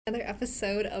Another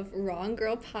episode of Wrong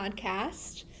Girl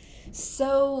Podcast.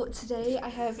 So today I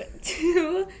have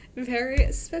two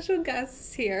very special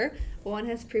guests here. One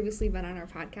has previously been on our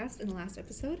podcast in the last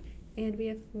episode, and we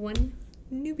have one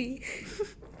newbie.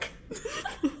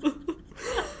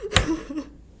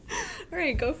 All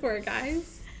right, go for it,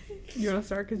 guys. You want to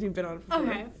start because you've been on it before?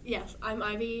 Okay, yes, I'm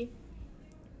Ivy.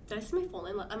 Did I say my full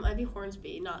name? I'm Ivy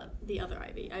Hornsby, not the other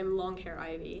Ivy. I'm long hair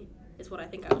Ivy, is what I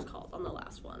think I was called on the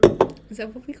last one. Is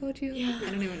that what we called you? Yeah. I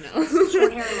don't even know.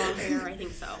 Short hair and long hair, I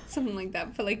think so. Something like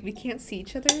that, but like we can't see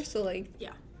each other, so like.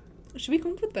 Yeah. Should we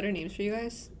come up with better names for you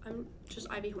guys? I'm just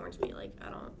Ivy Hornsby, like, I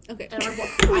don't. Okay. And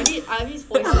Ivy's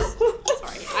voice is,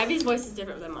 sorry, Ivy's voice is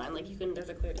different than mine. Like, there's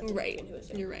a clear difference Right. between who is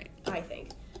who. You're right. I think.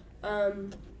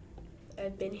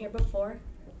 I've been here before.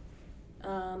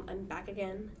 I'm back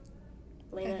again.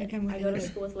 Lena, Back again with I go to Lena.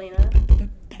 school with Lena.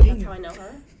 That's how I know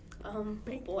her.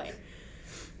 Boy.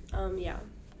 Yeah,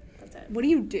 that's it. What do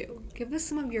you do? Give us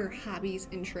some of your hobbies,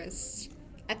 interests,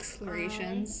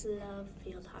 explorations. I love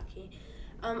field hockey.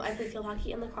 I play field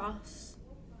hockey and lacrosse.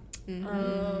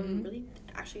 Mm-hmm. Really,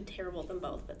 actually terrible at them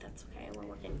both, but that's okay. We're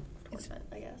working towards it,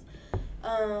 I guess.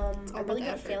 all I'm about really the good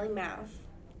at effort. failing math,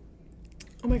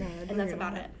 Oh my god. and that's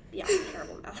about it. Yeah,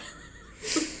 terrible math.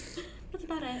 That's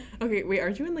about it. Okay, wait,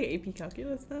 aren't you in like AP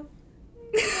calculus though?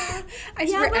 I Yeah,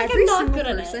 swear, but, like, every I'm not single good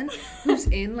at it. person who's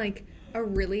in like a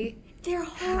really They're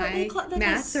high horrible.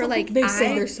 math, they're like, They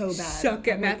say I they're so bad. suck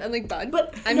at math. I'm like, bud,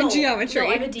 But I'm no, in geometry.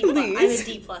 No, I'm a D. Please. I'm a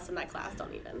D plus in that class.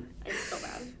 Don't even. It's so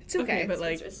bad. It's okay. but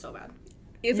like It's so bad.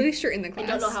 at least you're in the I class.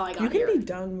 don't know how I you got can here. be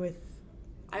done with.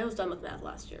 I was done with math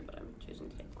last year, but I'm choosing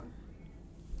to take more.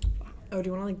 Oh, do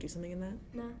you want to like do something in that?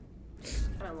 No,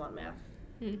 I don't want math.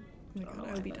 Oh my I don't god, know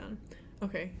I would be why, but- done.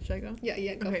 Okay, should I go?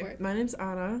 Yeah, go Okay, for it. my name's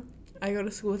Anna. I go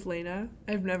to school with Lena.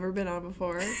 I've never been on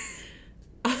before.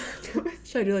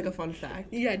 Should I do like a fun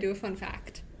fact? Yeah, do a fun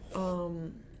fact.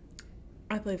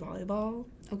 I play volleyball.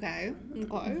 Okay. Okay.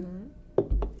 Mhm.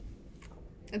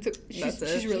 And so she's That's it.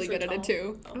 really She's good really at it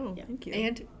too. Oh, yeah. thank you.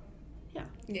 And Yeah.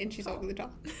 and she's over the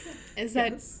top. Is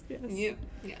yes, that yes.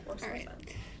 yeah. Works All right. like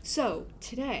that. So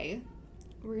today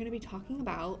we're gonna be talking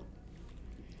about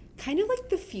kind of like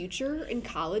the future in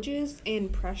colleges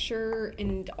and pressure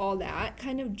and all that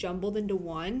kind of jumbled into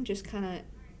one. Just kind of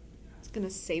it's gonna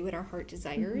say what our heart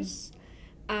desires.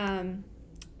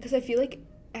 Because I feel like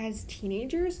as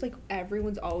teenagers, like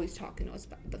everyone's always talking to us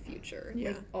about the future,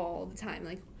 Yeah. like all the time.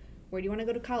 Like, where do you want to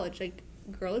go to college? Like,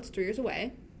 girl, it's 3 years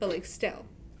away, but like still,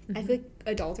 I feel like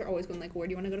adults are always going like, where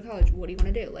do you want to go to college? What do you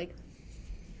want to do? Like,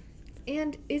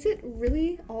 and is it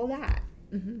really all that?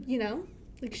 Mm-hmm. You know,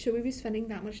 like, should we be spending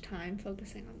that much time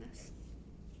focusing on this?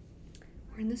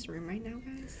 We're in this room right now,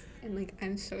 guys, and like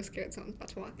I'm so scared someone's about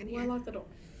to walk in Well, I here. locked the door,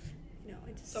 No,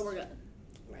 I just so we're good.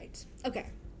 right. Okay.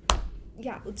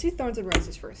 Yeah, let's do thorns and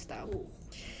roses first, though.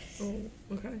 Ooh.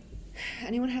 Oh, okay.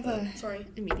 Anyone have a Sorry.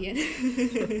 immediate,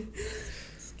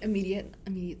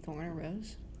 immediate thorn or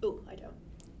rose? Ooh, I don't.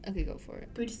 Okay, go for it.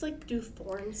 Can we just like do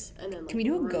thorns and then like Can we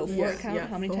do a go for roses? it count? Yeah,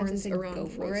 How many times I thorns say around, go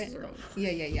for roses it? around.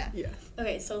 Yeah. Yeah.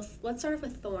 Okay, so let's start off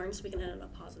with thorns so we can end on a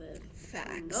positive.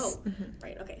 Facts. No. Mm-hmm.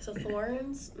 Right, okay, so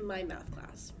thorns, my math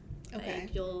class. Okay. I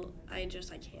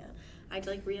can't. I had to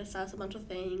like reassess a bunch of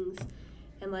things,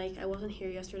 and like I wasn't here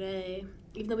yesterday,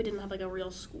 even though we didn't have like a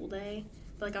real school day.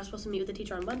 But like I was supposed to meet with the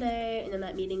teacher on Monday, and then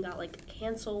that meeting got like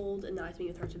canceled, and now I have to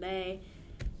meet with her today.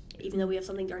 Even though we have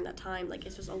something during that time, like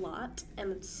it's just a lot,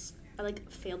 and I like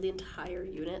failed the entire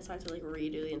unit, so I have to like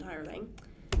redo the entire thing.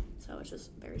 So it's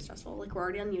just very stressful. Like we're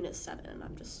already on unit 7, and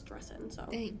I'm just stressing. So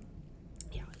Dang.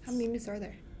 yeah, How many units are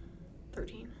there?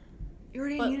 13. You're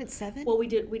already But- in unit 7? Well, we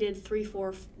did 3,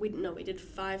 4. We did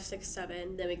 5, 6,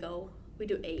 7. Then we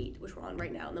do 8, which we're on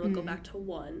right now, and then we go back to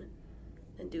 1,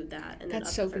 and do that, and then That's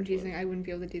up so to 13. confusing. I wouldn't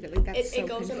be able to do that. Like, that's so It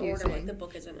goes confusing. in order. Like the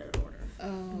book isn't in order.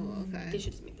 Oh, They okay.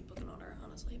 should just make the book in order,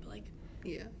 honestly. But like,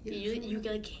 Yeah. you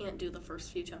like can't do the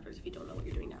first few chapters if you don't know what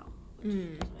you're doing now, which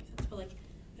Mm. doesn't make sense. But like,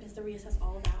 I have to reassess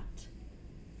all of that,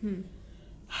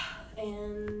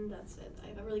 and that's it. I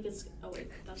have a really good. Oh wait,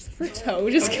 that's Her toe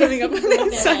just coming up on the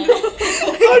Okay. side.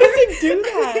 How does it do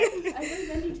that? I have really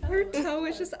bendy toes. Her toe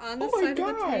is just on the Oh my side of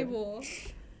the God. table.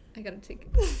 I gotta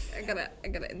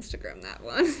Instagram that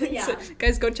one. Yeah. So,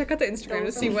 guys, go check out the Instagram to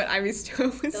Those see are- what Ivy's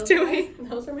toe was Those doing.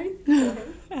 Those are my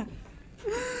thorns.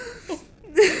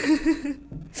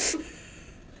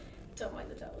 Don't mind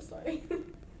the toes, sorry.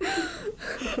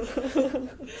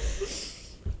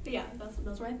 But yeah,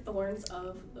 those are my thorns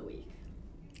of the week.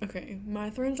 Okay, my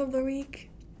thorns of the week.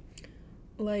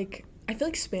 Like, I feel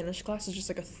like Spanish class is just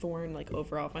like a thorn, like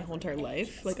overall of my whole entire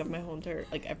life, like of my whole entire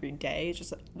like every day. It's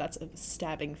just that's a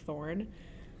stabbing thorn.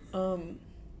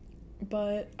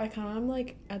 but I kind of am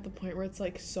like at the point where it's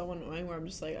like so annoying where I'm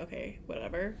just like, okay,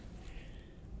 whatever.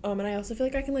 And I also feel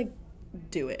like I can like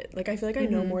do it. Like I feel like I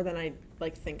know more than I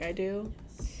like think I do.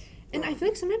 And I feel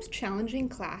like sometimes challenging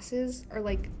classes are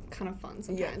like kind of fun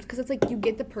sometimes because it's like you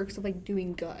get the perks of like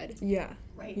doing good. Yeah.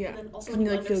 Right. Yeah. And then also And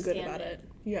you like feel good understand about it.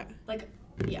 Yeah. Like,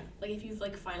 yeah, like if you've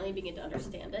like finally begin to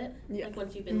understand it, Yeah. like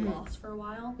once you've been lost for a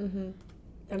while, And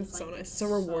then it's so like, nice. So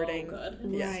rewarding. So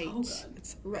good. Right. It's so good.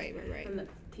 It's Right. And the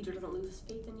teacher doesn't lose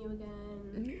faith in you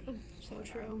again. yeah. So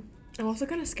true. I'm also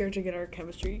kind of scared to get our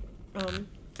chemistry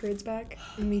grades back.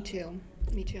 Me too.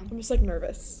 I'm just like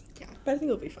nervous. Yeah. But I think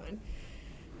it'll be fine.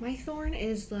 My thorn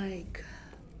is like,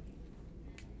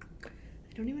 I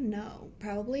don't even know.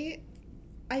 Probably,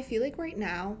 I feel like right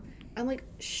now I'm like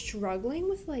struggling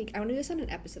with like, I want to do this on an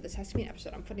episode. This has to be an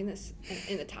episode. I'm putting this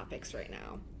in the topics right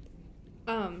now.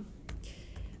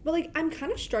 But like I'm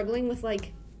kind of struggling with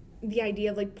like the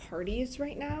idea of like parties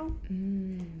right now,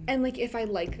 and like if I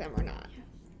like them or not.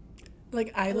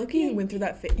 Like I low-key went through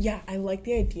that phase. Yeah, I like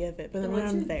the idea of it, but then when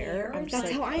I'm there, I'm just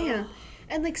That's like, how I am.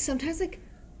 And like sometimes like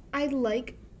I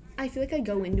feel like I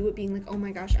go into it being like, oh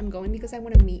my gosh, I'm going because I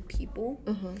want to meet people.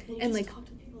 And you And, just like- talk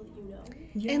to people that you know.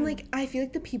 yeah. And like I feel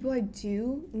like the people I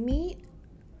do meet,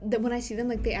 that when I see them,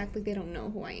 like they act like they don't know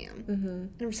who I am.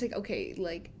 And I'm just like, okay,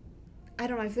 like I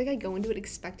don't know. I feel like I go into it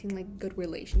expecting like good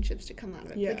relationships to come out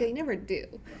of it. Yeah. Like I never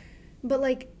do. But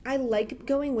like I like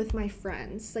going with my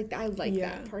friends. Like I like Yeah.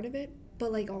 that part of it.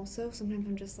 But like also sometimes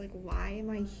I'm just like, why am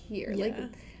I here? Yeah. Like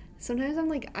sometimes I'm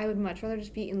like, I would much rather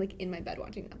just be in my bed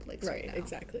watching Netflix right now.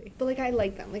 exactly. But like I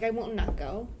like them. Like I won't not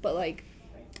go. But like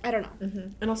I don't know.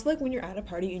 And also like when you're at a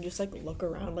party, you just like look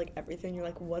around like everything. You're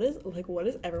like, what is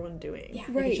everyone doing? Yeah.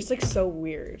 Like, Right. It's just like so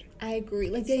weird. I agree.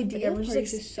 Like the idea of everyone's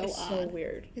parties just is so it's odd. so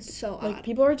weird. It's so Like odd.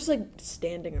 people are just like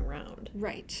standing around.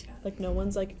 Right. Like no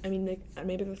one's like, I mean, like,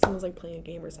 maybe someone's like playing a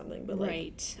game or something, but like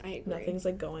Right. I agree. nothing's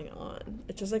like going on.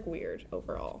 It's just like weird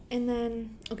overall. And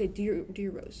then okay, do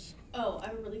your rose. Oh, I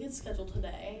have a really good schedule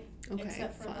today. Okay,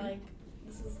 Except for fun. like,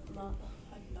 this is not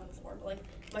a thorn, but like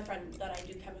my friend that I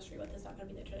do chemistry with is not gonna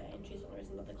be there today, and she's the only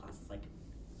reason that the class is like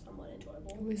somewhat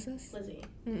enjoyable. Who is this? Lizzie,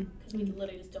 Mm. because we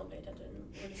literally just don't pay attention.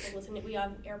 We're just like listening. We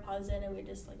have AirPods in, and we're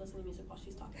just like listening to music while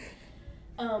she's talking.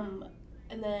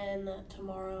 And then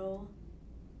tomorrow,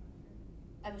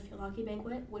 I have a field hockey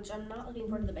banquet, which I'm not looking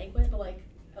forward to the banquet, but like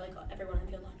I like everyone in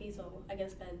field hockey, so I get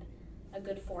to spend a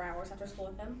good 4 hours after school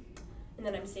with them. And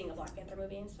then I'm seeing a Black Panther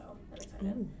movie, so I'm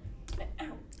excited.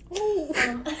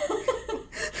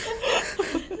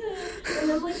 And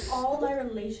then like all my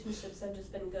relationships have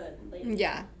just been good lately.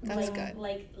 Yeah, that's like, good.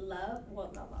 Like love,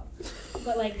 well not love,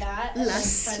 but like that. And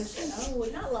Lust. Like friendship. Oh,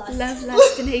 not lust. Love,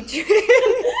 lust, and hatred.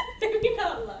 Maybe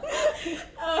not love.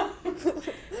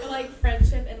 But like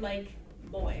friendship and like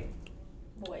boys.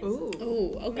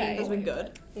 Ooh, okay. That's been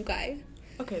good. Okay.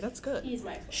 Okay, that's good. He's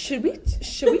my. Should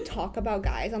we talk about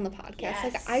guys on the podcast?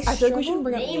 Yes. Like I feel like we shouldn't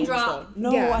bring up Name names drop. though.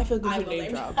 No, Yeah. I feel like we I should will name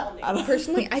name drop. drop. I don't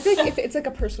Personally, I feel like if it's like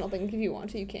a personal thing, if you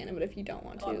want to, you can. But if you don't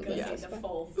want to, Oh, I'm gonna then say that's the fine.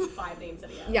 full 5 names that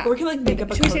he has. Yeah. Or we can like make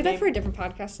up a Should we code say that name. for a different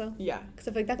podcast though? Yeah. Because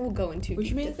I feel like that will go into. We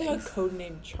should deep make to like a things. code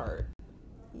name chart.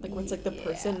 Like what's like the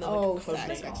person and then, like Oh, a code facts,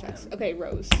 name. facts, facts. Okay,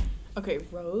 Rose. Okay,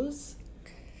 Rose.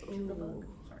 June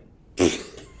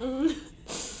Sorry.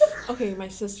 Okay, my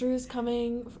sister is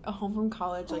coming home from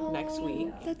college like next week.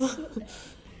 That's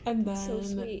And then So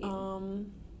sweet.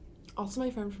 also my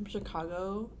friend from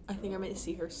Chicago. I think I might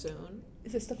see her soon.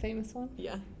 is this the famous one?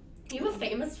 Yeah. You have a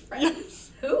famous friend?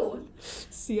 Who?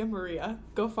 Sia Maria.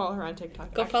 Go follow her on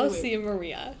TikTok. Go Actually, follow wait. Sia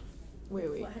Maria.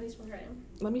 Wait. How do you spell her name?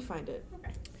 Let me find it.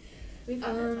 Okay. We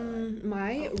found her, by the way.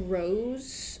 My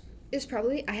rose is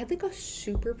probably I had like a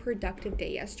super productive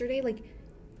day yesterday. Like,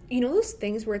 you know those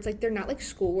things where it's like they're not like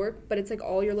schoolwork, but it's like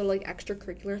all your little like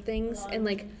extracurricular things and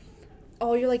like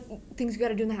all your like things you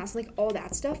gotta do in the house, like all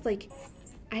that stuff. Like,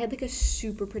 I had like a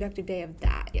super productive day of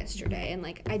that yesterday, and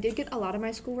like I did get a lot of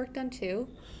my schoolwork done too,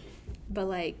 but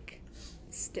like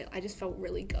still, I just felt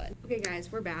really good. Okay,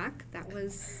 guys, we're back. That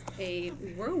was a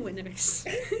whirlwind of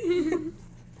experience.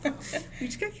 We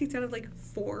just got kicked out of like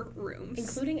 4 rooms.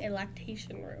 Including a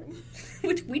lactation room,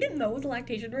 which we didn't know was a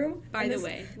lactation room. By And the this-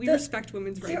 way, we the- respect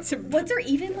women's rights. to Was there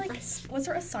even like was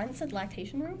there a sign that said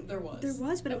lactation room? There was. There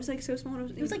was, but it was like so small.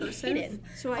 It was like inclusive, hidden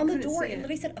So I on the couldn't door. see It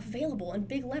literally said available in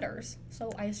big letters.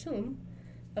 So I assume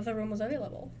if the room was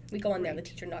available, we go in there. The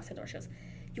teacher knocks on the door. She goes,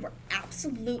 "You are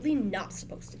absolutely not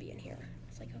supposed to be in here."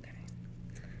 It's like okay.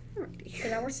 Alrighty. So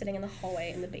now we're sitting in the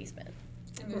hallway in the basement.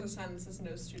 And there's a sign that says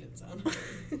no student zone.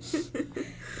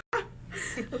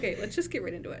 Okay, let's just get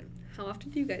right into it. How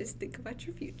often do you guys think about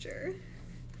your future?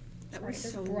 That Sorry, was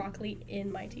there's so. broccoli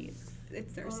in my teeth.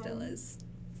 If there still is.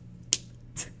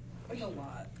 Like a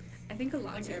lot. I think a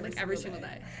lot Like too, every like every single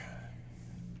single day.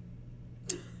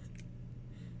 day.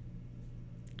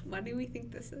 Why do we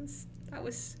think this is? That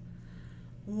was.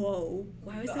 Whoa.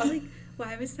 Why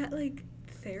was that like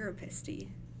therapist-y?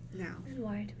 Now. And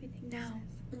why do we think Now,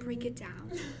 break it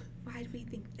down. Why do we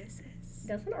think this is?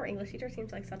 Doesn't our English teacher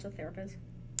seems like such a therapist?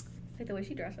 Like the way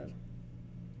she dresses.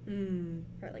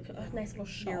 Or like a nice little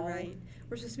shawl. You're right.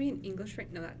 We're supposed to be in English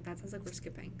right. No, that sounds like we're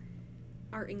skipping.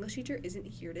 Our English teacher isn't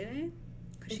here today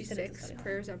because she's Instead of sick. study hall.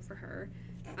 Prayers up for her.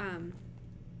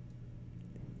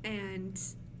 And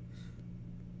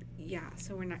yeah,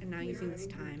 so we're not using this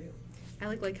time. I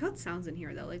like how it sounds in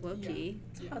here though, like low key.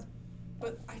 Yeah.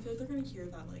 But I feel like they're gonna hear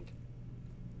that like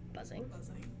Buzzing.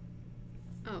 buzzing.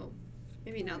 Oh,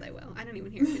 maybe now they will. I don't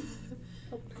even hear it.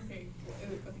 Okay.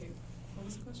 Okay. What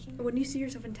was the question? When do you see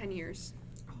yourself in 10 years?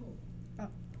 Oh.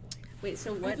 Wait,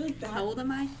 so what? feel like that- How old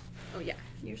am I? Oh yeah,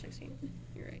 You're 16.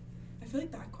 you're right. I feel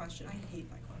like that question. I hate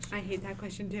that question. I hate that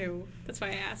question too. That's why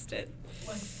I asked it.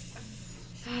 Like.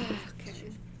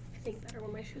 Okay. I think better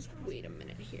when my shoes are on. Wait a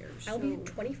minute here. I'll be So-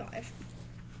 25.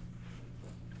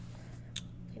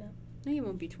 You know? No, you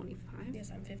won't be 25.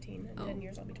 Yes, I'm 15. In Oh. 10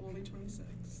 years, I'll be We'll 20. be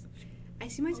 26. I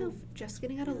see myself just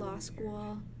getting out of law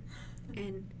school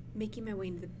and making my way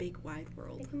into the big wide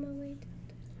world. Making my way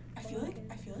I feel like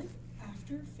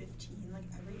after 15, like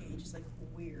every age is like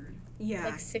weird. Yeah,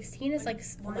 Like 16 is like,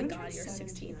 oh when my I god, turned you're 17,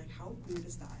 16. Like how weird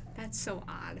is that? that's so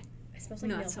odd. It smells like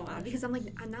No, nail that's so odd polish. because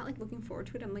I'm not like looking forward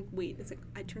to it. I'm like, wait, it's like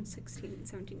I turn 16 and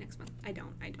 17 next month. I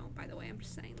don't. By the way, I'm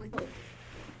just saying. Like,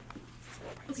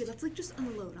 okay, let's like just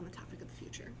unload on the topic of the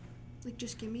future. Like,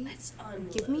 just give me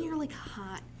your like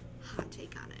hot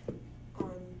take on it.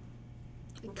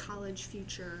 Like college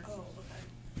future. Oh, okay.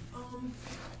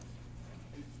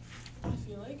 I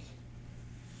feel like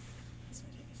this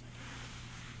might take a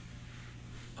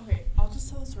second. Okay, I'll just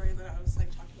tell the story that I was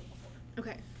like talking about before.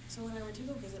 Okay. So when I went to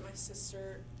go visit my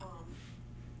sister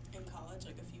in college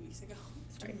like a few weeks ago,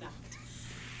 Sorry.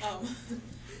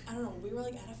 I don't know, we were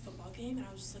like at a football game and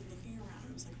I was just like looking around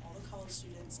and it was like all the college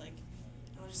students like,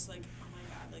 and I was just like, oh my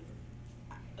god,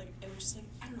 like it was just like,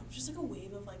 I don't know, just like a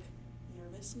wave of like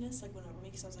nervousness like went over me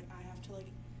because I was like, I have to like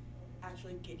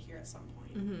actually get here at some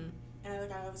point. Mm-hmm.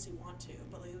 And I obviously want to,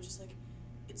 but like it was just like,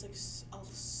 it's like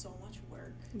so much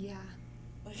work. Yeah.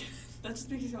 Like that just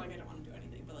makes me feel like I don't want to do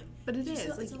anything, but like. But it just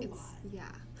is like it's a lot. yeah.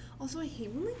 Also, I hate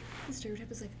when like the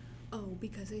stereotype is like, oh,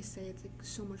 because they say it's like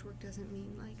so much work doesn't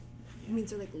mean like it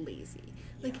means they're like lazy.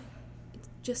 Like it's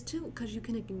just because you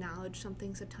can acknowledge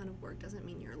something's a ton of work doesn't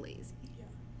mean you're lazy. Yeah.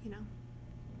 You know.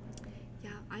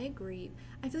 Yeah, I agree.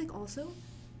 I feel like also,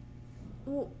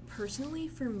 well, personally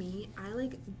for me, I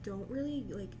like don't really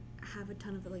like have a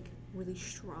ton of like really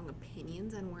strong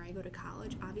opinions on where I go to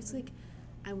college. Obviously, like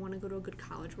I want to go to a good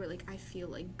college where like I feel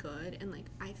like good and like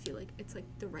I feel like it's like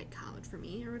the right college for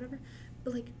me or whatever.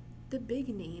 But like the big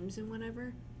names and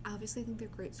whatever, obviously I think they're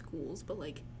great schools, but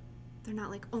like they're not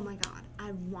like, oh my god,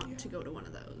 I want to go to one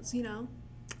of those, you know?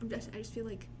 I just feel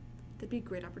like that'd be a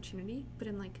great opportunity, but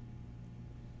I'm like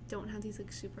don't have these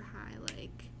like super high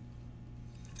like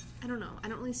I don't know. I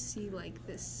don't really see like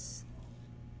this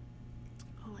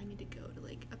oh, I need to go to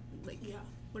like Yeah.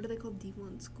 what are they called,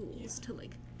 D1 schools Yeah. to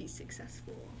like be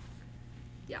successful.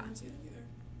 Yeah. I don't see that either.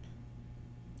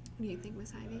 What do you think,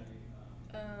 Miss Ivy?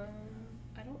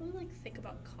 I don't really like think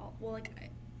about college. Well, like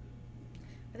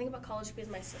I think about college because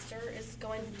my sister is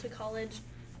going to college.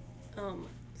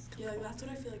 Yeah, like, that's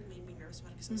what I feel like made me nervous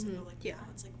about it because I was like, Mhm. oh, like Yeah. now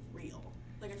it's like real.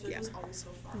 Like I feel like Yeah. it was always so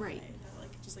far Right. away that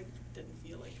like just like didn't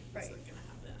feel like it was Right. like gonna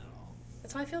happen at all.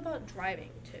 That's how I feel about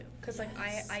driving too, because like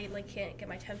Yes. I like can't get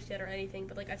my temps yet or anything.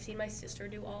 But like I've seen my sister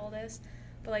do all this.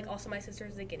 But like also my sister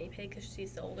is the guinea pig because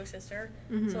she's the older sister.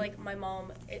 Mhm. So like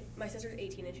my sister's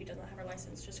 18 and she doesn't have her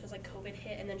license just because like COVID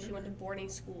hit and then she went to boarding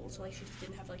school, so like she just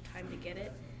didn't have like time to get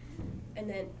it. And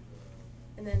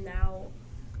then now,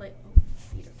 like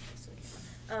feet are close to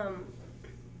the camera.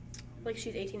 Like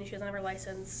she's 18 and she doesn't have her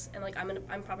license, and like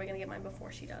I'm probably gonna get mine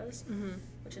before she does,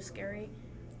 which is scary.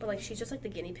 But like she's just like the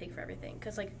guinea pig for everything,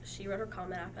 cause like she wrote her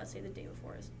Common App essay the day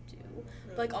before it's due.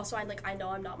 But like also I know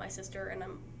I'm not my sister, and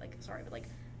I'm like sorry, but like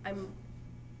I'm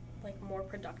like more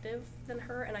productive than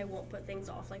her, and I won't put things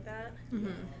off like that.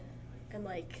 And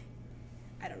like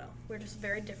I don't know, we're just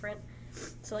very different.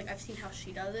 So like I've seen how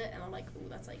she does it, and I'm like, ooh,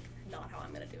 that's like not how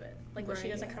I'm gonna do it. Like what she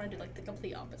Right. does, I kind of do like the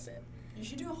complete opposite. You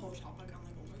should do a whole topic on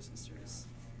like older sisters.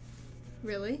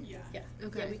 Really? Yeah. Yeah.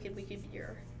 Okay. Yeah, we could be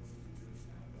your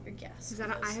guest. Is that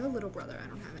I have a little brother. I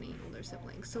don't have any older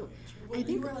siblings. So Well, I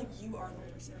think you are like you are the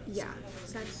older sister. yeah,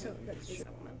 So that's True.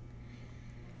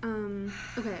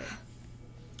 okay.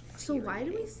 So why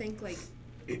do we think like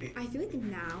I feel like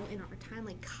now in our time,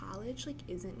 like college, like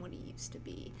isn't what it used to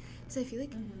be. So I feel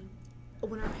like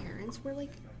when our parents were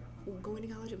like going to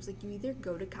college, it was like you either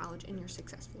go to college and you're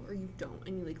successful, or you don't,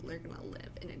 and you like are gonna live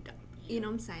in a dump. You know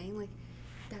what I'm saying? Like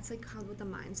that's like how what the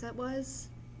mindset was.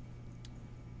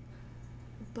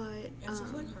 But It's also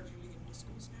like harder to get into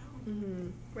schools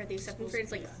now. Right, the acceptance rate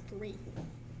is like 3%.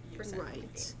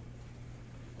 right.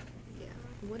 Yeah.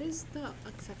 What is the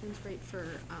acceptance rate for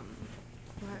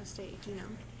Ohio State? Do you know?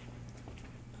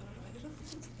 I don't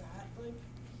think it's that like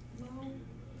low.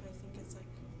 I think it's like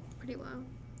Pretty low.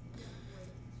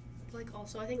 Like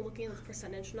also, I think looking at the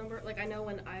percentage number, like I know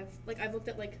when I've looked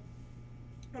at like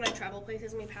when I travel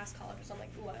places and we pass colleges, I'm like,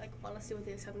 ooh, I like want to see what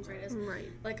the acceptance rate is. Right.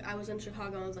 Like I was in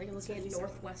Chicago and I was like looking at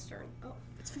Northwestern. Oh,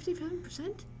 It's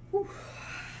 57%. whew.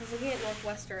 I was looking at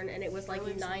Northwestern and it was like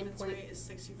early 9 acceptance point. rate is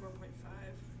 64.5.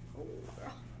 Oh,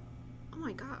 girl. Oh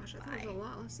my gosh, I thought it was Bye. a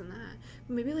lot less than that.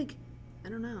 Maybe like I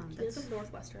don't know. This That's is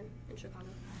Northwestern in Chicago.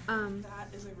 That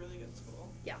is a really good school.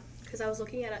 Yeah, because I was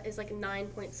looking at it, it's like 9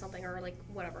 point something or like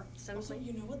whatever. 7 Also, point.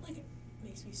 you know what like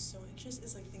makes me so anxious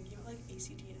is like thinking about like ACT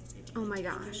and SAT. Oh like, my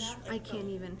taking gosh, that, I like, can't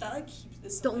even. That like keeps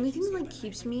this. the only thing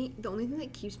the only thing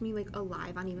that keeps me like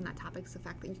alive on even that topic is the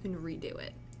fact that you can redo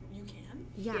it. You can.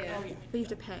 Yeah, Yeah. Oh, yeah. but you have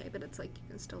to pay. But it's like you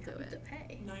can still do You have to it.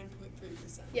 pay.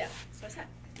 9.3%. Yeah, that's what I said.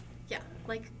 Yeah,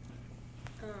 like.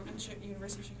 And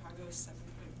University of Chicago is 7.3.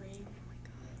 Oh my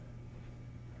god.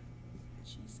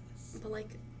 Jesus. But like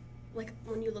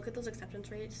when you look at those acceptance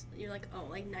rates, you're like, oh,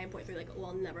 like 9.3, like, well,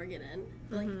 I'll never get in.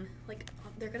 But like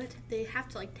they're gonna, they have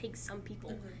to like take some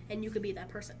people, and you could be that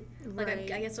person. Like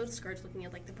Right. I get so discouraged looking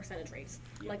at like the percentage rates.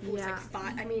 Like it was Yeah. like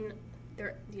 5. I mean,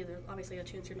 there's obviously a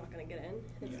chance you're not gonna get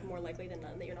in. It's Yeah. more likely than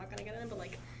none that you're not gonna get in. But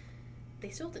like, they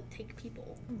still have to take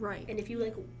people. Right. And if you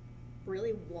like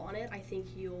really want it, I think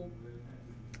you'll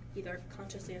either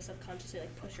consciously or subconsciously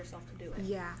like push yourself to do it.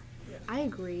 Yeah, Yeah. I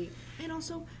agree. And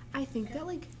also, I think that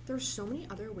like there's so many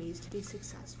other ways to be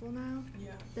successful now.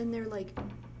 Yeah. Than they're like,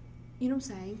 you know what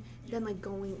I'm saying? Than like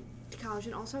going to college.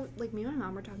 And also, like me and my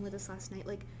mom were talking about this last night.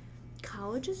 Like,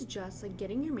 college is just like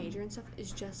getting your major and stuff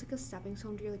is just like a stepping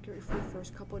stone to your like your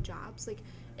first couple of jobs. Like,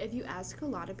 if you ask a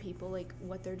lot of people like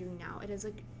what they're doing now, it is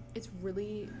like it's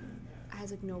really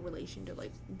has like no relation to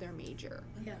like their major.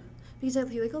 Yeah. Because I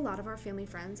feel like a lot of our family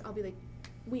friends, I'll be like,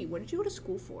 wait, what did you go to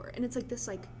school for? And it's like this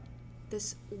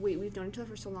wait, we've known each other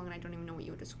for so long and I don't even know what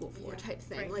you went to school for Yeah. type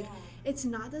thing. Right. Like, Yeah. it's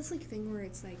not this like thing where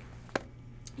it's like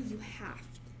you have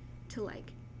to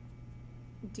like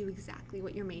do exactly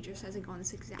what your major says and go on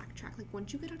this exact track. Like,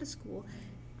 once you get out of school,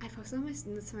 I posted on my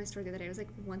story the other day. I was like,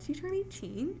 once you turn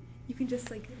 18, you can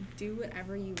just like do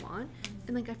whatever you want.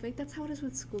 And like I feel like that's how it is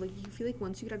with school. Like, you feel like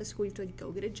once you get out of school, you have to like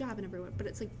go get a job and everywhere. But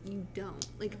it's like you don't.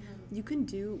 Like, you can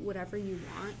do whatever you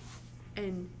want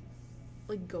and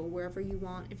like go wherever you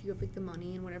want if you have like the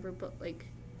money and whatever. But like,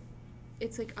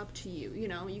 it's like up to you. You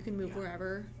know, you can move Yeah.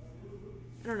 wherever.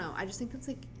 I don't know. I just think that's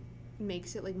like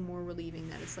makes it like more relieving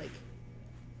that it's like.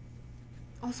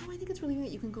 Also, I think it's relieving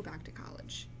that you can go back to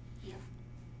college Yeah.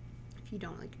 if you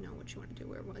don't like know what you want to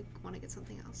do or like want to get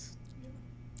something else.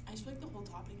 I just feel like the whole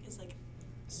topic is like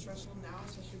stressful now,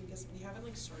 especially because we haven't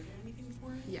like started anything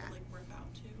for it. Yeah. But, like we're about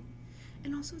to.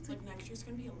 And also, it's Like like next year's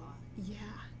gonna be a lot. yeah,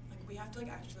 Like we have to like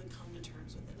actually like, come to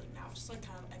terms with it. Like now it's just like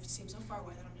kind of it seems so far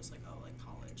away that I'm just like, oh, like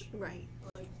college. right.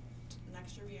 But like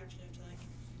next year we actually have to like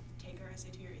take our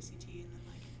SAT or ACT and then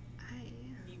like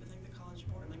meet with like the college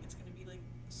board. Like it's gonna be like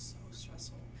so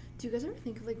stressful. Do you guys ever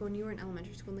think of like when you were in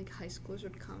elementary school and like high schoolers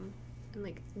would come and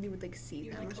like you would like see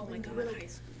You're them like, or oh my something? god, You were like, high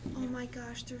school. oh my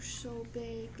gosh, they're so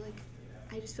big. Like,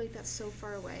 I just feel like that's so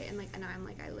far away, and like, and I'm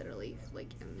like, I literally like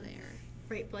am there.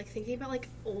 Right, but like thinking about like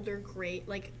older grade,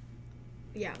 like,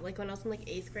 yeah, like when I was in like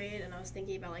 8th grade and I was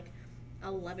thinking about like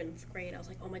 11th grade, I was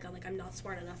like, oh my god, like I'm not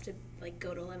smart enough to like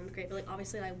go to 11th grade, but like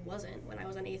obviously I wasn't when I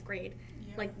was in 8th grade.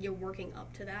 Yeah. Like you're working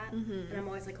up to that, and I'm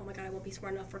always like, oh my god, I won't be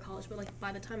smart enough for college, but like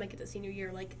by the time I get to senior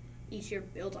year, like each year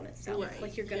builds on itself. Right.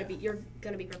 Like you're gonna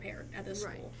be prepared at this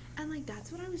Right. school. And like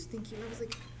that's what I was thinking. I was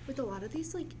like, with a lot of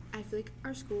these, like I feel like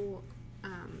our school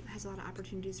has a lot of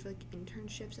opportunities for like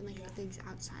internships and like Yeah. things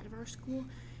outside of our school.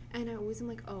 And I always am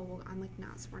like, oh well, I'm like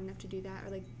not smart enough to do that, or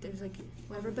like there's like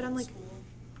whatever. But I'm like, School,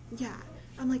 yeah,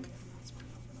 I'm like, not smart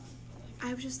enough for that. But,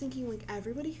 like, I was just thinking like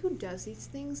everybody who does these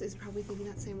things is probably thinking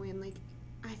that same way. And like,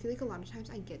 I feel like a lot of times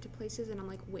I get to places and I'm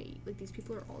like, wait, like these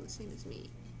people are all the same as me.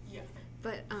 yeah.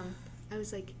 But I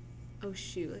was like, oh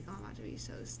shoot, like I'm about to be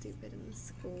so stupid in this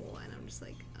school, and I'm just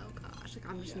like, oh gosh, like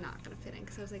I'm just Yeah. not gonna fit in,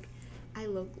 because I was like, I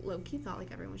low key thought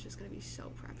like everyone was just gonna be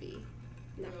so preppy.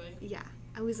 Really. Yeah,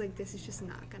 I was like, this is just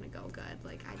not gonna go good.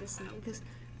 Like I just know, because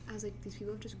I was like, these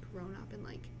people have just grown up in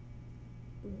like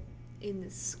in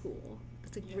this school.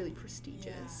 It's like really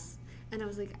prestigious. And I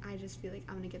was like, I just feel like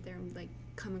I'm gonna get there and like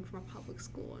coming from a public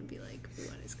school and be like,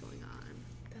 what is going on?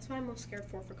 That's what I'm most scared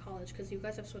for college, because you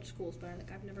guys have switched schools, but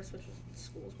I've never switched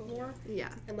schools before. Yeah.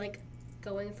 And like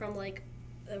going from like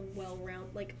a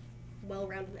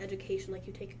well-rounded education, like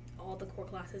you take all the core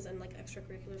classes and like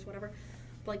extracurriculars, whatever.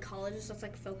 But like college is just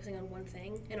like focusing on one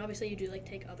thing, and obviously you do like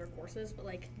take other courses, but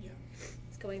like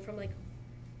it's going from like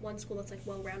one school that's like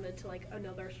well-rounded to like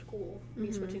another school,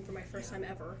 me switching for my first time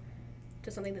ever to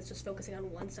something that's just focusing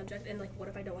on one subject. And like, what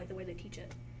if I don't like the way they teach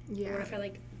it? Yeah. Or what if I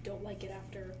like don't like it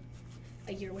after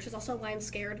a year? Which is also why I'm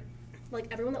scared. Like,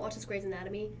 everyone that watches Grey's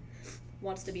Anatomy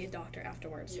wants to be a doctor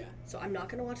afterwards. Yeah. So I'm not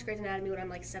gonna watch Grey's Anatomy when I'm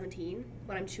like 17,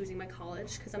 when I'm choosing my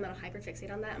college, because I'm not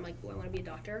hyperfixate on that. I'm like, oh, I want to be a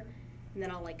doctor, and then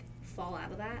I'll like fall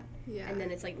out of that. Yeah. And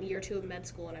then it's like year 2 of med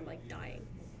school, and I'm like dying.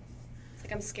 It's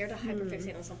like I'm scared to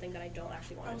hyperfixate on something that I don't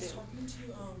actually want to do. I was talking to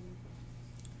the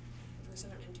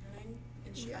person I'm interning,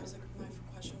 and she was like, my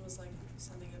question was like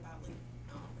something about like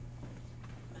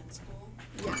med school.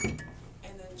 Yeah.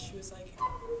 And then she was like, we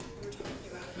were talking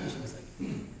about it, and she was like,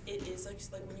 it is like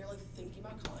when you're like thinking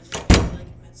about college, like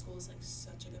med school is like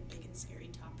such like a big and scary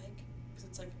topic because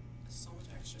it's like so much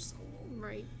extra school.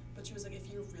 Right. But she was like, if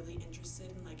you're really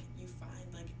interested and like you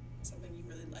find like something you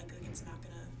really like it's not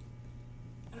gonna.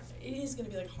 It is gonna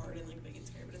be like hard and like big and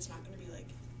scary, but it's not gonna be like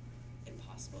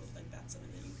impossible if like that's something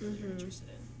that you really are interested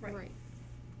in. Right.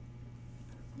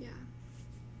 Yeah.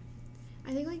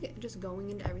 I think like just going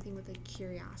into everything with like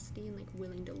curiosity and like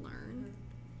willing to learn,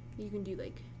 you can do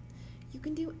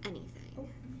anything. Oh.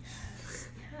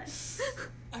 Yes.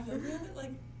 I feel like we haven't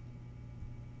like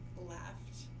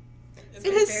laughed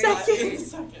In a second. In a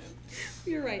second.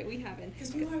 You're right, we haven't.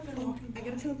 Because people have been walking by. I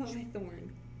gotta tell about my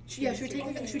thorn. Yeah, should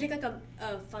we take like a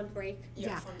fun break?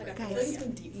 Yeah, fun like break. a I feel like it's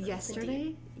been deep for us.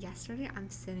 Yesterday, I'm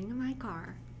sitting in my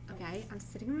car. Okay, I'm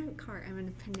sitting in my car. I'm in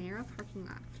a Panera parking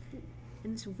lot,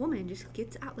 and this woman just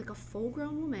gets out, like a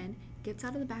full-grown woman, gets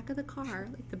out of the back of the car,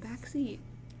 like the back seat,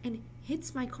 and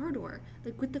hits my car door,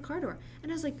 like with the car door.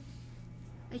 And I was like,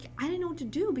 I didn't know what to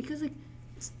do because like,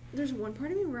 there's one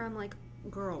part of me where I'm like,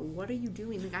 girl, what are you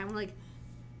doing? Like I'm like,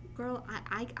 girl,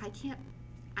 I can't.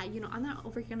 I'm not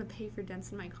over gonna pay for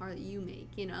dents in my car that you make,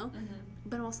 you know? Mm-hmm.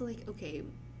 But I'm also like, okay.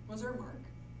 Was there a mark?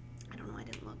 I don't know, I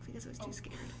didn't look because I was too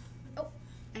scared. Oh.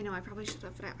 I know, I probably should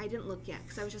have, but I didn't look yet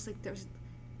because I was just like,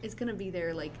 it's gonna be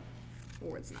there, like,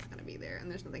 or it's not gonna be there,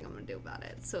 and there's nothing I'm gonna do about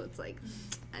it. So it's like,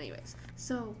 anyways.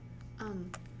 So,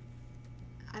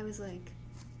 I was like,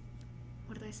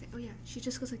 what did I say? Oh yeah, she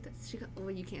just goes like this. She goes, well,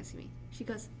 you can't see me. She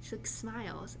like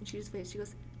smiles, and she just waves. She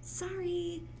goes,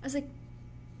 sorry. I was like,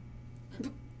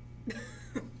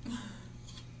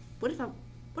 what if I was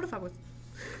like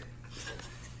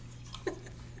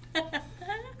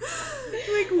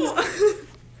what?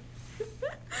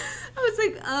 I was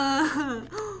like,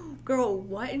 girl,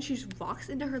 what? And she just walks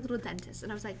into her little dentist,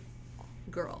 and I was like,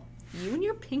 girl, you and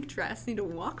your pink dress need to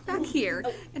walk back here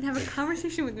and have a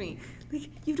conversation with me. Like,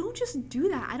 you don't just do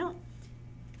that. I don't.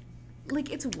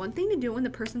 Like, it's one thing to do when the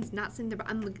person's not sitting there, but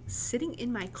I'm like sitting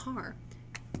in my car.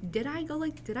 Did I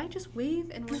just wave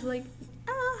and was like,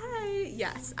 oh, hi?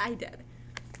 Yes, I did.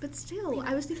 But still,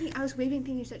 I was waving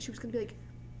thinking that she was going to be like,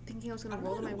 thinking I was going to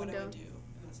roll in my window. What I would do in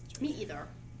that situation. Me either.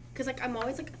 Because, like, I'm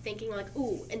always, like, thinking, like,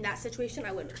 ooh, in that situation,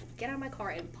 I would get out of my car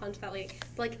and punch that lady.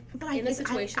 But in this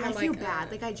situation, I I'm feel like, bad.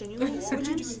 Like, I genuinely, What would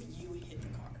you do sometimes. if you hit the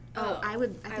car? Oh, I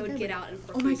would get out and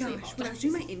oh my profusely gosh, when I was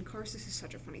doing my in-cars, this is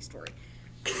such a funny story.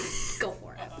 Go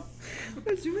for it. When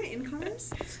I was doing my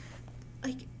in-cars,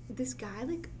 like, this guy,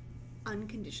 like,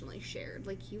 unconditionally shared.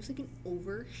 Like, he was, like, an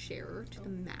oversharer to the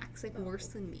max. Like, worse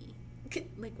than me.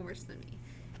 Like, worse than me.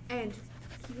 And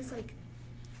he was, like,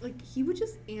 he would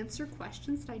just answer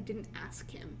questions that I didn't ask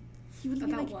him. He would be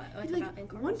About like, what? he'd be About like,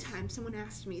 in-cars? one time someone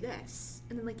asked me this,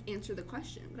 and then, like, answer the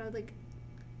question. But I was like,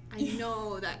 I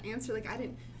know that answer. Like, I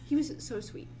didn't. He was so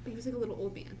sweet, but he was, like, a little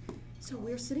old man. So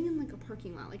we were sitting in, like, a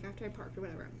parking lot, like, after I parked or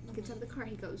whatever. He gets out of the car,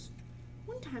 he goes,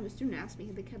 one time a student asked me,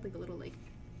 he had, like, a little, like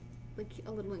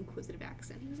a little inquisitive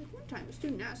accent. He was like, one time a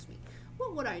student asked me,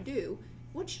 what would I do?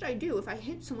 What should I do if I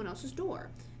hit someone else's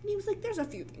door? And he was like, there's a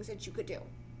few things that you could do.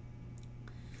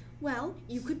 Well,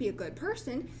 you could be a good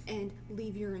person and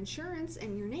leave your insurance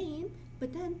and your name,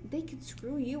 but then they could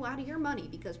screw you out of your money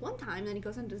because one time, then he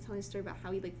goes on to tell his story about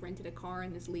how he, like, rented a car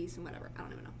and his lease and whatever. I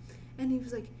don't even know. And he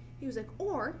was like,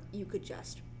 or you could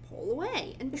just pull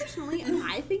away. And personally,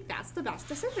 I think that's the best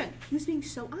decision. He was being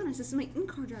so honest. This is my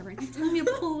in-car driver, and he's telling me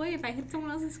to pull away if I hit someone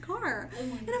else's car. Oh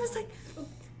my and I was like,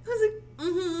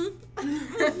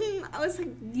 I was like,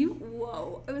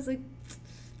 whoa. I was like,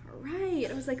 all right.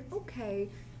 I was like, okay.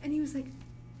 And he was like,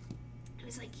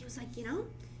 he was like, you know,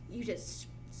 you just,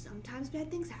 sometimes bad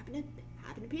things happen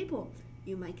to people.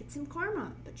 You might get some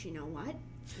karma, but you know what?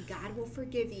 God will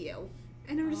forgive you.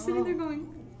 And I was just sitting there going,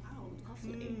 Wow.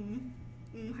 Lovely.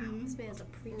 Wow, this man's a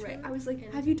preacher. right. I was like,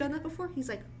 and- have you done that before? He's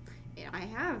like, yeah, I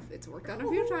have. It's worked out a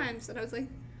few times. And I was like,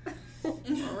 all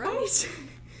right.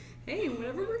 Hey,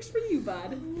 whatever works for you,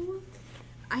 bud.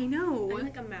 I know. I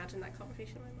like imagine that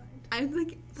conversation in my mind. I'm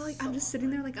like, but like, I'm So just sitting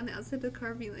there like on the outside of the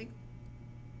car being like,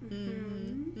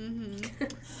 and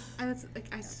it's like,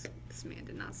 this man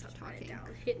did not stop Write it talking. down.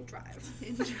 Hit and drive.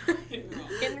 Hit and roll.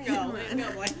 Hit and go. Hit and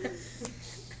go, boy.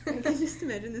 I can just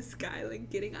imagine this guy like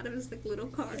getting out of his like little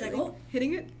car, He's like, like, oh.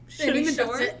 hitting it, And shutting he the shuts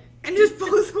door, it. and just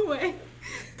pulls away.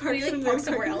 Or he Parks in like the parks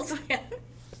somewhere parking else. lot. Yeah.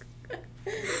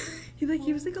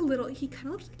 He was like a little. He kind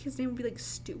of looked like his name would be like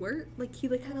Stuart. Like he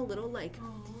like had a little like.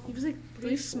 He was like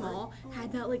really small.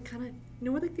 Had that like kind of, you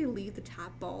know where like they leave the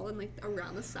top ball and like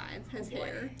around the sides his Oh, boy.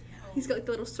 hair. He's got like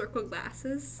the little circle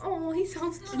glasses. Oh, he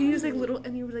sounds cute. And he was like little,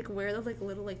 and he would like wear those like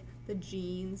little like the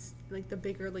jeans, like the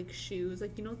bigger like shoes,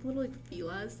 like you know the little like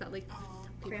filas that like. Oh,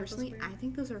 Me Krampus personally, wear. I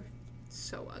think those are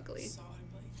so ugly. so ugly.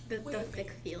 The Wait,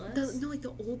 thick feelers. No, like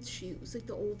the old shoes, like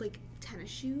the old like tennis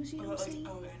shoes. You know Oh, what I'm like, saying?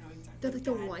 oh, I know exactly. They're like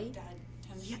the white. Dad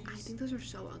tennis Yeah, I shoes. think those are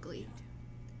so ugly.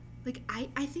 Like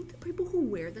I think the people who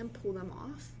wear them pull them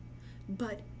off,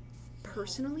 but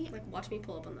personally, Like, watch me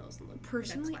pull up on those and look.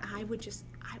 personally, that's I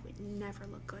would never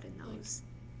look good in those.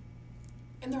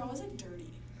 And they're always like dirty.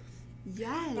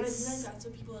 Yes. But I feel like that's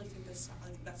what people like think this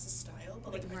like that's the style.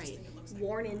 But like I Right. just think it looks like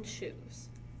worn-in shoes.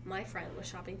 My friend was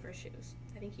shopping for shoes.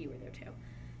 I think you were there too.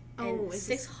 Oh, And is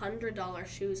this- $600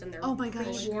 shoes, and they're Oh my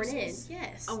gosh. worn in. Gooses?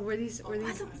 Yes. Oh, were these? Were Oh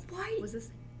my these? God. Why? Was this?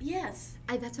 Yes.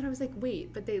 That's what I was like.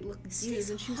 Wait, but they look used,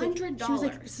 and she was like,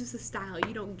 $600. this is the style.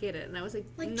 You don't get it, and I was like,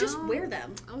 Like, no. just wear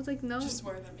them. I was like, no. just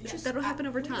wear them. Yeah. That'll happen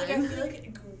over Like, I time. feel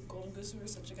like Golden Goose were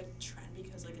such like a trend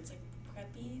because like it's like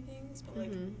preppy things, but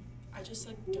like Mhm. I just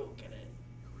like don't get it.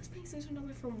 Who's paying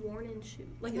 $600 for worn-in shoes?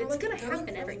 Like, They're, it's gonna they're, happen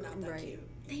really everywhere. not that Right. cute.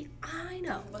 I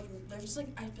know. Like they're just like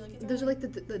I feel like they're Those are like the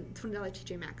 $20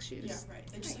 TJ Maxx shoes. yeah right.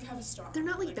 They just like have a star. They're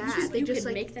not like it's that. just, They you just, can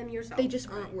like- make them yourself. They just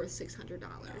aren't Right. worth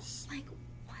 $600. Like,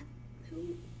 what?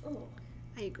 Who? Oh.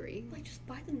 I agree. Like, just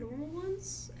buy the normal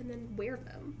ones and then wear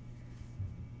them.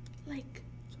 Like,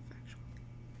 So factual.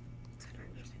 I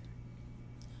don't understand.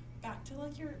 back to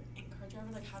like your in-car driver.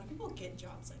 Like how do people get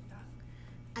jobs like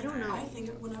that? I don't know. I think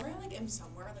whenever I like am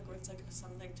somewhere like where it's like some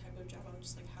like type of job, I'm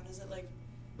just like how does it like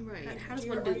Right. Like, how does you-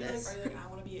 one are do you, this? Like, are you like I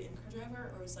want to be an in-car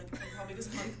driver, or is like probably because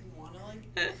I like want to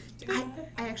like do I,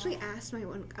 that? I don't actually know. asked my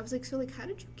one. I was like, so like, how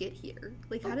did you get here?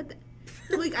 Like, how did that?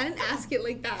 Like, I didn't ask it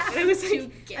like that. I was you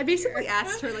like, get I basically here?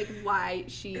 asked her like why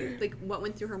she like what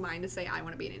went through her mind to say I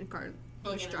want to be an in-car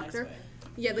But, like, in a nice instructor. way.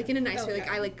 Yeah, like in a nice way. Like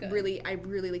Okay, I like good. really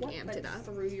like What amped went it up.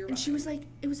 through your And she mind? was like,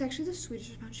 it was actually the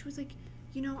sweetest response. She was like,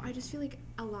 you know, I just feel like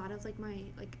a lot of like my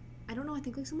like I don't know. I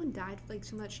think like someone died, like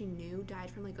someone that she knew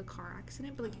died from like a car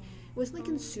accident, but like it wasn't like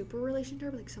in super relation to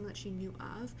her, but like someone that she knew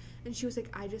of. And she was like,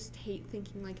 I just hate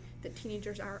thinking like that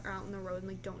teenagers are out on the road and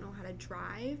like don't know how to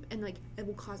drive, and like it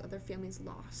will cause other families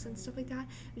loss and stuff like that.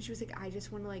 And she was like, I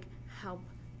just want to like help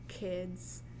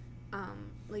kids,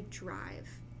 like drive,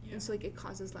 Yeah. and so like it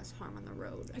causes less harm on the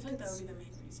road. I feel like that would be the main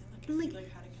reason. Like, And, if like, you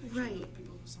like had a connection right. with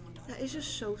people who someone died. That is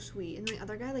just so sweet. And the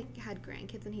other guy like had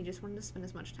grandkids, and he just wanted to spend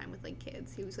as much time with like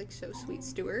kids. He was like so sweet,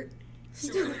 Stuart.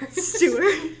 Stuart.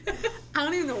 Stuart. I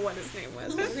don't even know what his name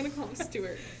was, but we're gonna call him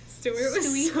Stuart. Stuart was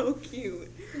Stewie. so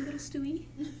cute. Little Stewie.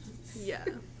 Yeah,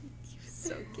 he was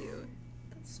so cute.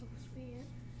 That's so sweet.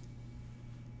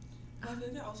 Well, I feel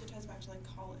like that also ties back to like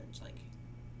college. Like,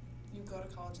 you go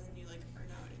to college and then you like are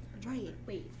now an in-car driver. Right.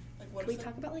 Wait, Like, what can we if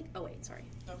talk about like? Oh wait, sorry.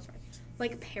 Oh. Sorry.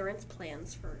 Like parents'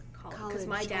 plans for college. Because College,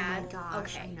 my oh my dad.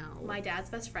 gosh, okay. I know. My dad's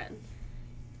best friend.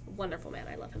 Wonderful man.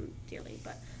 I love him dearly.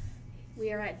 But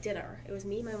we are at dinner. It was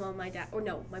me, my mom, my dad. Or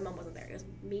no, my mom wasn't there. It was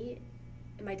me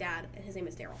and my dad, and his name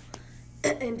is Daryl.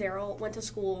 And Daryl went to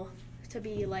school to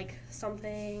be like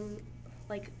something,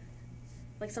 like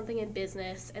something in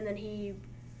business, and then he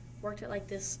worked at like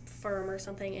this firm or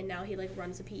something, and now he like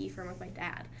runs a PE firm with my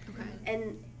dad. Okay.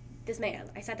 And this man,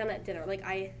 I sat down at dinner. Like,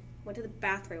 I went to the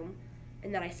bathroom,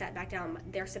 and then I sat back down.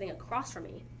 They're sitting across from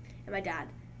me. And my dad,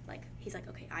 like, he's like,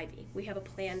 okay, Ivy, we have a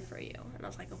plan for you. And I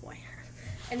was like, oh, boy.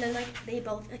 And then, like, they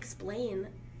both explain.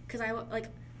 Because like,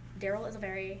 Daryl is a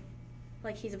very,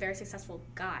 like, he's a very successful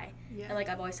guy. Yeah. And, like,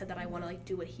 I've always said that I want to, like,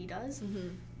 do what he does. Mm-hmm.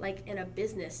 Like, in a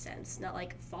business sense, not,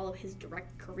 like, follow his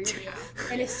direct career Yeah.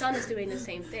 path. And his son is doing the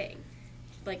same thing.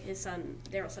 Like, his son,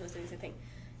 Daryl's son, is doing the same thing.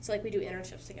 So, like, we do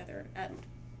internships together at,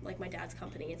 like, my dad's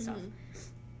company and stuff.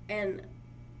 And,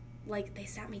 like, they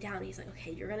sat me down and he's like,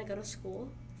 okay, you're going to go to school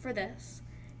for this.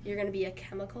 you're going to be a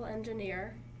chemical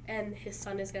engineer, and his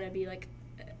son is going to be like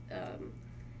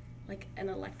an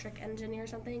electric engineer or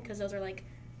something, because those are like,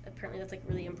 apparently that's like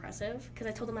really impressive, because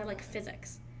I told him I like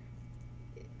physics.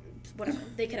 Whatever,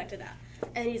 they connected that.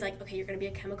 And he's like, okay, you're going to be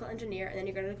a chemical engineer, and then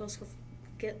you're going to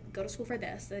go to school for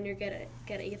this, then you're going to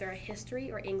get either a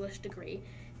history or English degree,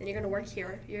 then you're going to work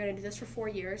here, you're going to do this for 4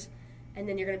 years, and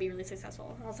then you're going to be really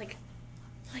successful. And I was like,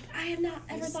 I have not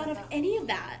ever thought of any of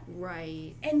that.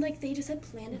 Right. And like, they just had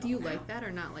planned it Do you all like out. that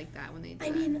or not like that when they do I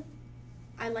that? mean,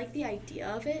 I like the idea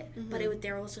of it, but Mhm.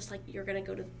 there was just like, you're going to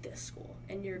go to this school,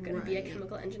 and you're going to be a Right.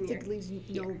 chemical It engineer. like leaves no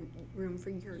here. room for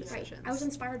your Right. decisions. I was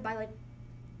inspired by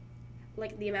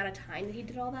like the amount of time that he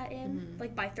did all that in. Mhm.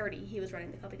 Like by 30, he was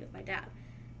running the company with my dad,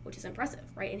 which is impressive,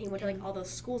 right? And he went to like all those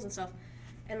schools and stuff,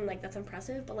 and like that's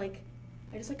impressive. But like,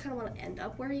 I just like kind of want to end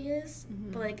up where he is,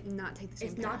 Mhm. but like not take the same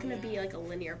it's not path. going to be like a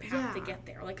linear path to Yeah. get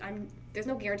there. Like there's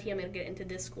no guarantee I'm going to get into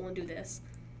this school and do this,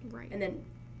 Right. and then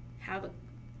have a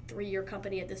 3-year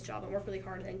company at this job and work really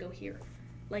hard and then go here.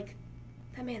 Like,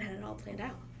 that man had it all planned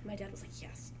out. And my dad was like,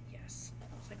 yes.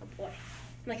 I was like, oh boy.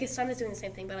 And like, his son is doing the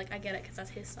same thing, but like, I get it because that's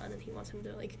his son and he wants him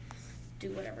to like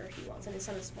do whatever he wants. And his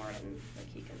son is smart and like,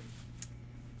 he can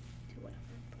do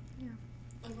whatever. Yeah.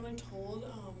 Like when I told,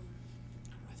 I don't know,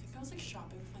 I think I was like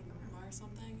shopping with my grandma or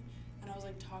something, and I was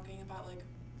like talking about like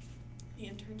the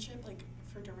internship like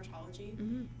for dermatology,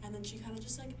 Mhm. and then she kind of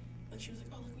just like she was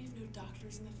like, oh look, we have no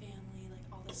doctors in the family, like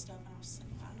all this stuff, and I was just like,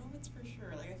 well, I don't know if it's for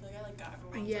sure. Like I feel like I like got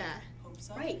everyone's Yeah. like, hopes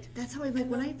up. Right. That's how I like And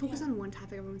when then- I focus yeah. on one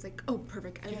topic, everyone's like, "Oh,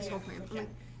 perfect! I have this whole plan." I'm Yeah. like,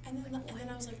 And then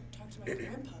I was like talking to my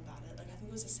grandpa about it. Like I think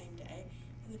it was the same day,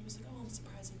 and then he was like, oh, I'm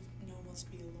surprised like, no one wants to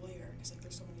be a lawyer because like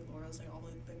there's so many lawyers, like all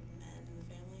the men in the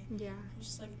family. "Yeah, I was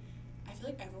just like, I feel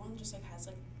like everyone just like has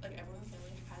like everyone in the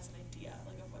family has an idea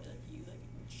like of what like you like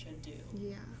should do,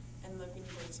 yeah." and like when you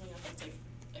bring something up that's like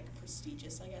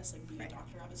prestigious, I guess, like being Right. a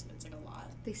doctor, obviously it's like a lot.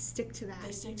 They stick to that.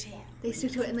 They stick to that. They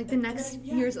stick to it, and like the And next then,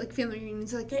 yeah. year's like family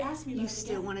reunions, like They asked me you about it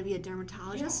still again. want to be a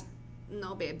dermatologist?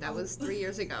 No, babe, that was 3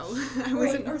 years ago. I Right,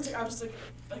 wasn't. or it's like I was just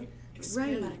like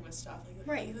experimenting with stuff. Like,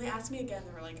 Right. And they asked me again.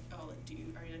 They were like, "Oh, like,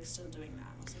 are you like still doing that?"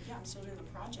 And I was like, "Yeah, I'm still doing the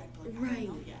project, but like I Right,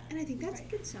 don't know yet." and I think that's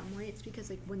Right. like in some way it's because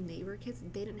like when they were kids,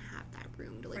 they didn't have that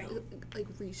room to like Right. like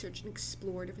research and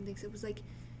explore different things. It was like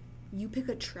you pick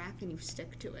a track and you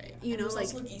stick to it. Yeah. You And know, it was like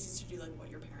also like easy to do like what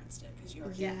your parents did because you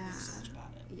already Yeah. knew so much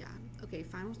about it. yeah. Okay,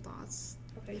 final thoughts.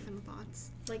 Okay. Any final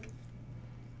thoughts? Like,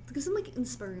 Give some like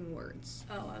inspiring words.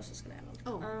 oh, I was just going to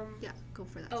add on. Oh, yeah, go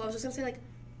for that. Oh, I was just gonna say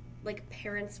like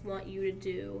parents want you to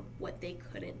do what they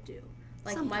couldn't do.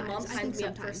 Like my mom Sometimes. I signs think me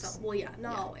up for sometimes. some. Well, yeah,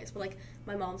 not Yeah. always, but like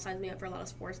my mom signs me up for a lot of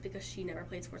sports because she never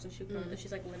played sports when she was growing up.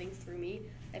 She's like living through me.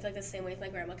 I feel like the same way with my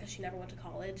grandma because she never went to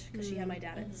college because she had my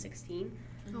dad at 16.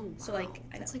 Oh, wow. So, like,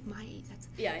 I that's know. like my age. That's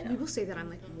Yeah, I know. People say that I'm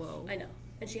like, whoa. I know.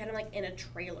 And she had him like in a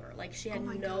trailer. Like she had Oh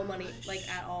my no money gosh. like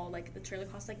at all. Like the trailer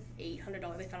cost like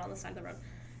 $800. They found it on the side of the road,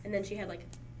 and then she had like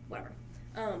whatever.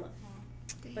 Dang.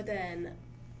 But then,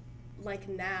 like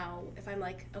now, if I'm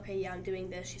like, okay, yeah, I'm doing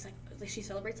this, she's like she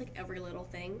celebrates like every little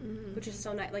thing, Mhm. which is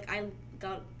so nice. Like I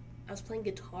was playing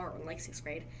guitar in like 6th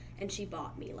grade, and she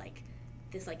bought me like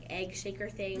this like egg shaker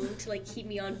thing to like keep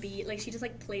me on beat. Like she just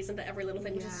like plays into every little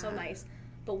thing, which is so Yeah. nice.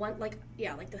 But one like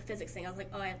the physics thing, I was like,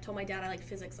 oh, I told my dad I like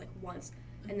physics like once,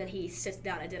 and then he sits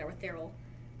down at dinner with Daryl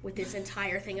with this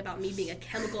entire thing about me being a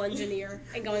chemical engineer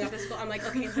and going off to school. I'm like,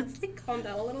 okay, let's like calm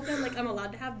down a little bit. Like I'm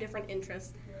allowed to have different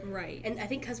interests. Right. And I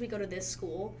think because we go to this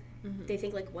school, Mhm. they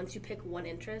think like once you pick one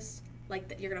interest, like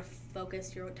that you're gonna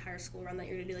focus your entire school around that.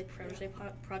 You're gonna do like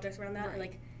projects around that, and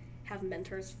Right. like have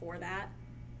mentors for that,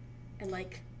 and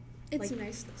like It's like-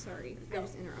 nice. Sorry, I No.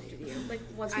 just interrupted you. like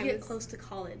once we I get was- close to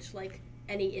college, like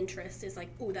any interest is like,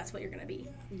 ooh, that's what you're gonna be,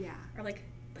 Yeah, or like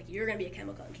you're gonna be a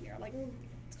chemical engineer. I'm like,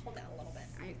 let's calm down a little bit.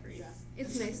 I agree. Yeah.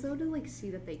 It's nice though to like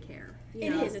see that they care. You It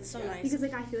know? is. It's so Yeah. nice. Because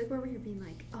like I feel like we're over here being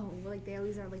like, oh, well, like they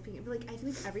always are like being, but like I feel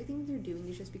like everything they're doing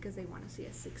is just because they want to see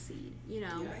us succeed. You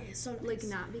know, Yeah. Right, it's so nice. like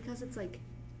not because it's like,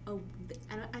 oh,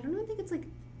 I don't even think it's like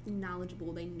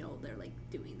knowledgeable. They know they're like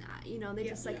doing that. You know, they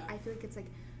Yeah. just like Yeah. I feel like it's like,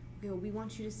 okay, well, we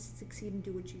want you to succeed and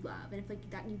do what you love. And if like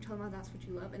that you tell them that's what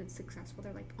you love and it's successful,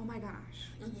 they're like, oh my gosh,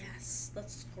 Yes,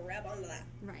 let's grab onto that.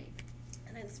 right.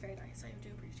 And it's very nice. I do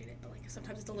appreciate it, but like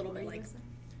sometimes it's a little bit like.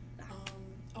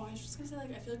 Oh, I was just gonna say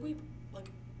like I feel like we like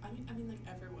I mean like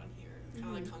everyone here kind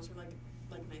of like comes from like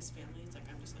nice families. Like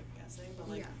I'm just like guessing, but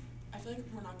like Yeah. I feel like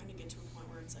we're not gonna get to a point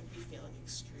where it's like we feel like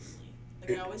extremely.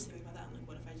 Like I always think about that. I'm like,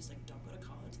 what if I just like don't go to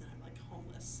college and then I'm like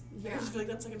homeless? Like, I Yeah. just feel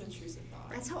like that's like an intrusive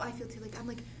thought. That's how I feel too. Like I'm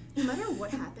like, no matter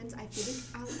what happens, I feel like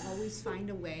I'll always find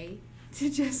a way to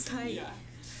just like. Yeah.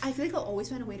 I feel like I'll always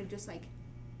find a way to just like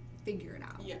figure it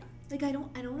out. Yeah. Like I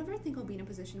don't ever think I'll be in a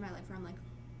position in my life where I'm like,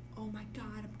 oh my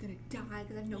god, I'm gonna die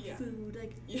because I have no Yeah. food.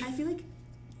 Like, Yeah. I feel like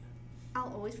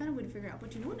I'll always find a way to figure it out.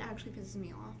 But you know what actually pisses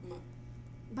me off? What?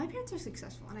 My parents are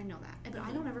successful, and I know that. But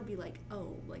I don't ever be like,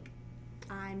 oh, like,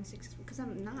 I'm successful, because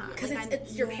I'm not. Because Like,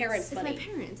 it's your yes. parents' it's money. my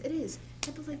parents. It is.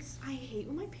 Yeah, but like, I hate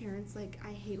when my parents, like,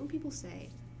 I hate when people say,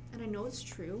 and I know it's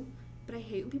true, but I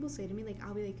hate when people say to me, like,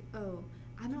 I'll be like, oh,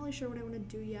 I'm not really sure what I want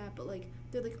to do yet, but like,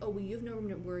 they're like, oh, well, you have no room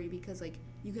to worry because like,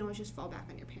 you can always just fall back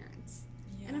on your parents.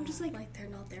 And I'm just like, They're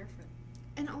not there for.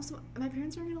 and also, my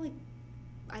parents aren't gonna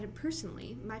like,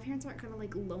 personally, my parents aren't gonna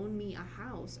like loan me a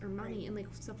house or money Right. and like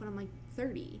stuff when I'm like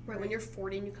 30. Right, when you're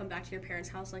 40 and you come back to your parents'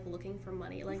 house like looking for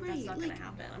money, like that's Right, not like, gonna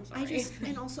happen. I'm sorry. I just,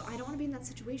 and also, I don't want to be in that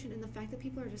situation. And the fact that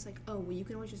people are just like, oh, well, you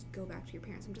can always just go back to your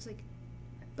parents. I'm just like,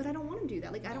 but I don't want to do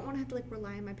that. Like, I don't want to have to like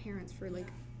rely on my parents for like,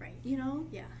 right. you know?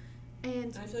 Yeah. And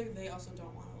And I feel like they also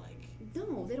don't want to like.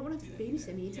 no, they don't want to Do have that to babysit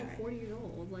either. me until Yeah. 40 years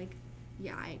old. Like,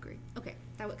 yeah, I agree. Okay,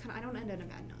 that would kind of, I don't end on a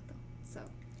bad note though. So,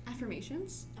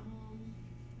 affirmations.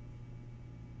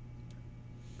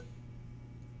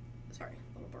 Sorry,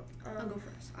 little burp. I'll go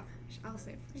first. Affirmation. I'll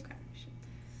say it first. Okay. Affirmation.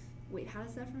 Wait, how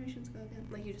does the affirmations go again?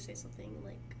 Like you just say something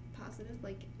like Positive,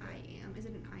 like I am. Is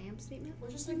it an I am statement? Or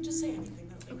just like just say anything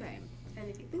that like. Okay.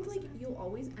 anything I think like positive. you'll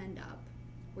always end up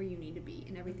where you need to be,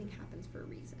 and everything happens for a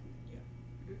reason.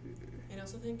 And I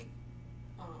also think,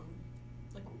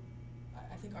 like,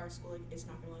 I think our school like is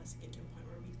not gonna let us get to a point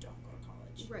where we don't go to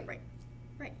college. Right. Right.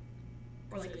 Right.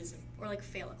 Or Because like it is, or like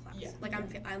fail a class. Yeah. Like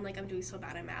I'm doing so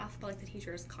bad at math, but like the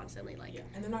teacher is constantly like, yeah,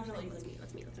 and they're not gonna let you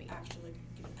let's like meet. actually like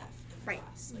give an F in the Right.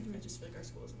 class. Like I Mhm. just feel like our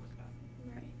school isn't like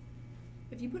that. Right.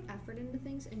 If you put effort into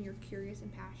things and you're curious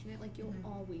and passionate, like you'll Mhm.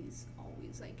 always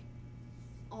like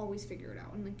always figure it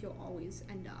out, and like you'll always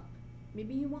end up.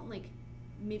 Maybe you won't like,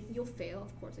 maybe you'll fail,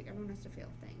 of course. Like everyone has to fail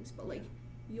things, but like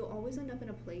you'll always end up in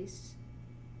a place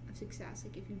of success.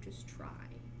 Like if you just try,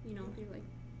 you know. If you're like,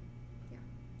 yeah.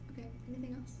 Okay.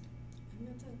 Anything else? I think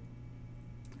that's it.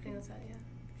 I think that's it, yeah.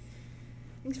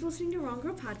 Thanks for listening to Wrong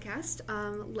Girl Podcast.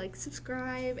 Like,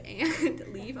 subscribe, and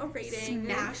leave a rating.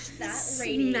 Smash that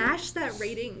rating. Smash that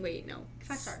rating. Wait, no.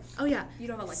 5 stars. Oh yeah. You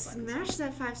don't have a like button. Smash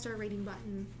that 5-star rating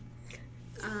button.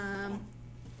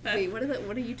 Wait, what do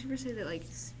YouTubers say that like?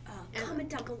 Comment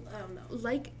down below. Oh no.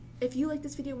 Like, if you like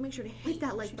this video, make sure to hit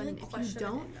that like should we button. do, like, If you question of the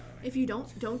don't, day? No, right? if you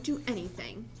don't do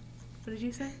anything. What did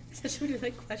you say? Especially when we do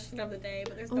like question of the day,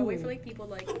 but there's no way Oh. for like people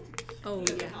to like Oh Put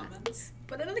it in the yeah. comments.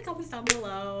 put it in the comments down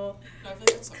below. No, I feel like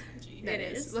that's so cringy. It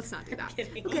is. Let's not do I'm that.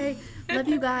 kidding. Okay. Love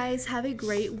you guys. Have a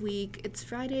great week. It's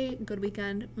Friday. Good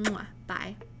weekend. Mwah.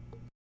 Bye.